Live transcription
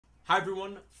Hi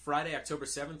everyone, Friday, October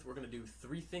 7th, we're going to do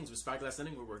three things with Spyglass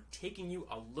Lending where we're taking you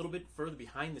a little bit further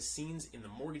behind the scenes in the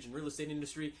mortgage and real estate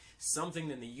industry, something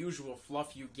than the usual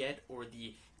fluff you get or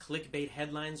the clickbait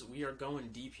headlines. We are going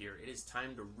deep here. It is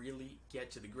time to really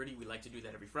get to the gritty. We like to do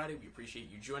that every Friday. We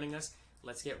appreciate you joining us.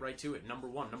 Let's get right to it. Number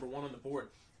one on the board,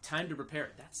 time to prepare.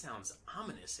 That sounds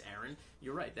ominous, Aaron.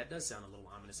 You're right, that does sound a little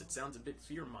ominous. It sounds a bit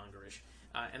fear-mongerish,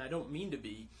 and I don't mean to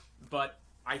be, but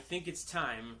I think it's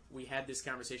time we had this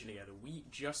conversation together. We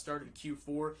just started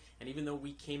Q4, and even though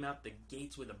we came out the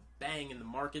gates with a bang in the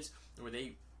markets, with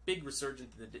a big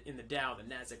resurgence in the Dow, the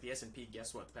Nasdaq, the S&P,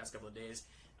 guess what? The past couple of days,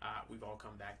 we've all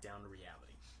come back down to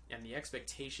reality. And the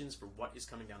expectations for what is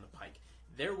coming down the pike.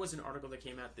 There was an article that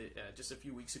came out just a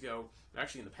few weeks ago,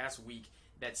 actually in the past week,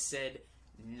 that said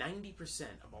 90%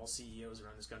 of all CEOs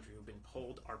around this country who've been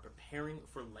polled are preparing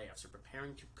for layoffs, are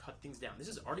preparing to cut things down. This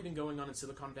has already been going on in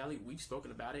Silicon Valley. We've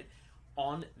spoken about it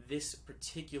on this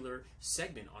particular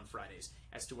segment on Fridays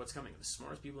as to what's coming. The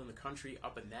smartest people in the country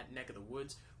up in that neck of the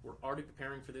woods were already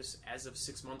preparing for this. As of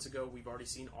 6 months ago, we've already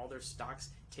seen all their stocks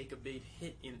take a big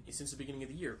hit since the beginning of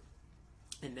the year.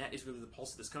 And that is really the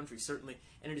pulse of this country, certainly.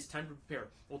 And it is time to prepare.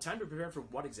 Well, time to prepare for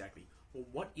what exactly? Well,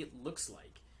 what it looks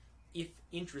like if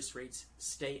interest rates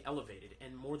stay elevated,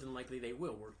 and more than likely they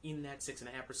will. We're in that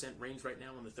 6.5% range right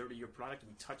now on the 30-year product.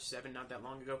 We touched 7 not that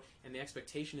long ago, and the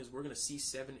expectation is we're going to see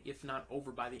 7, if not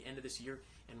over, by the end of this year.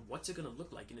 And what's it going to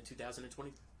look like into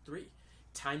 2023?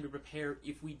 Time to prepare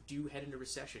if we do head into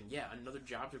recession. Yeah, another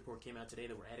jobs report came out today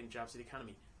that we're adding jobs to the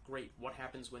economy. Great. What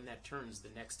happens when that turns the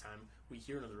next time we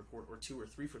hear another report, or 2 or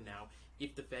 3 from now,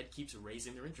 if the Fed keeps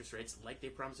raising their interest rates like they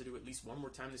promised to do at least one more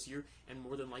time this year, and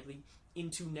more than likely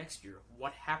into next year?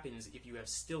 What happens if you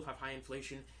still have high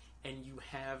inflation and you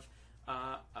have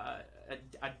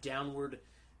a downward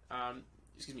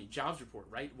jobs report,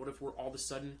 right? What if we're all of a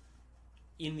sudden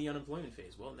in the unemployment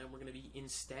phase? Well, then we're going to be in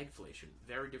stagflation.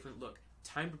 Very different look.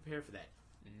 Time to prepare for that.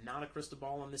 Not a crystal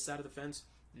ball on this side of the fence.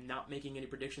 Not making any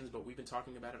predictions, but we've been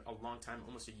talking about it a long time,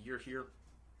 almost a year here,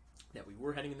 that we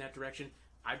were heading in that direction.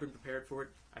 I've been prepared for it.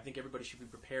 I think everybody should be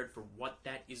prepared for what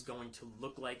that is going to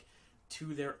look like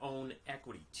to their own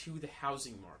equity, to the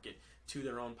housing market, to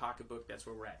their own pocketbook. That's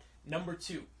where we're at. Number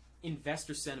 2,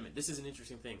 investor sentiment. This is an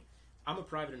interesting thing. I'm a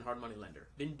private and hard money lender.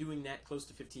 Been doing that close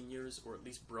to 15 years, or at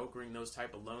least brokering those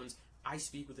type of loans. I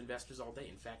speak with investors all day.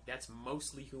 In fact, that's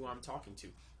mostly who I'm talking to.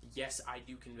 Yes, I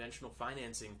do conventional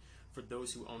financing for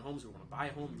those who own homes, who want to buy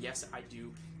a home. Yes, I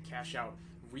do cash out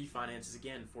refinances,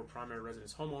 again, for primary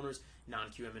residence homeowners,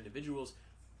 non-QM individuals.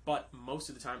 But most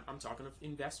of the time, I'm talking of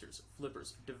investors,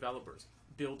 flippers, developers,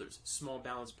 builders, small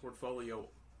balance portfolio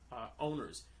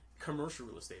owners, commercial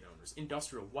real estate owners,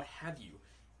 industrial, what have you.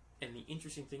 And the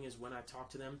interesting thing is, when I talk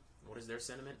to them, what is their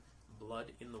sentiment?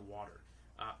 Blood in the water.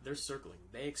 They're circling.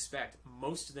 They expect,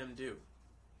 most of them do,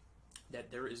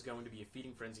 that there is going to be a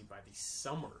feeding frenzy by the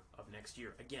summer of next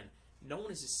year. Again, no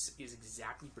one is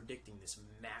exactly predicting this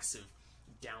massive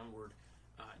downward,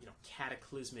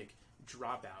 cataclysmic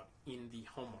dropout in the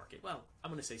home market. Well,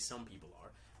 I'm going to say some people are.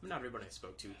 Not everybody I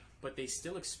spoke to, but they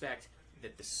still expect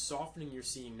that the softening you're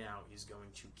seeing now is going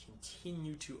to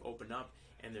continue to open up,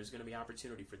 and there's going to be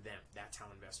opportunity for them. That's how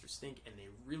investors think, and they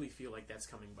really feel like that's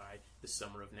coming by the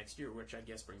summer of next year, which I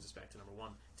guess brings us back to number 1,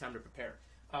 time to prepare.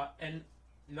 And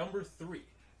number 3,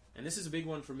 and this is a big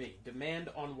one for me, demand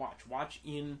on watch. Watch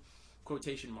in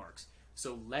quotation marks.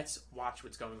 So let's watch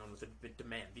what's going on with the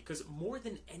demand, because more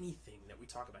than anything that we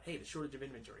talk about, hey, the shortage of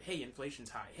inventory, hey, inflation's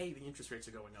high, hey, the interest rates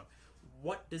are going up,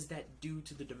 what does that do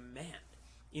to the demand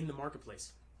in the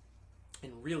marketplace?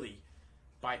 And really,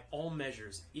 by all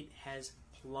measures, it has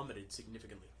plummeted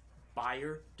significantly.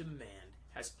 Buyer demand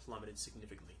has plummeted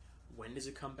significantly. When does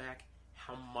it come back?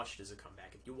 How much does it come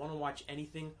back? If you want to watch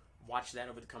anything, watch that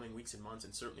over the coming weeks and months,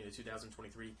 and certainly in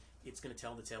 2023, it's going to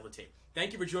tell the tale of the tape.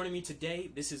 Thank you for joining me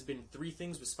today. This has been 3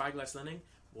 Things with Spyglass Lending.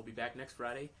 We'll be back next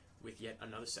Friday with yet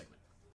another segment.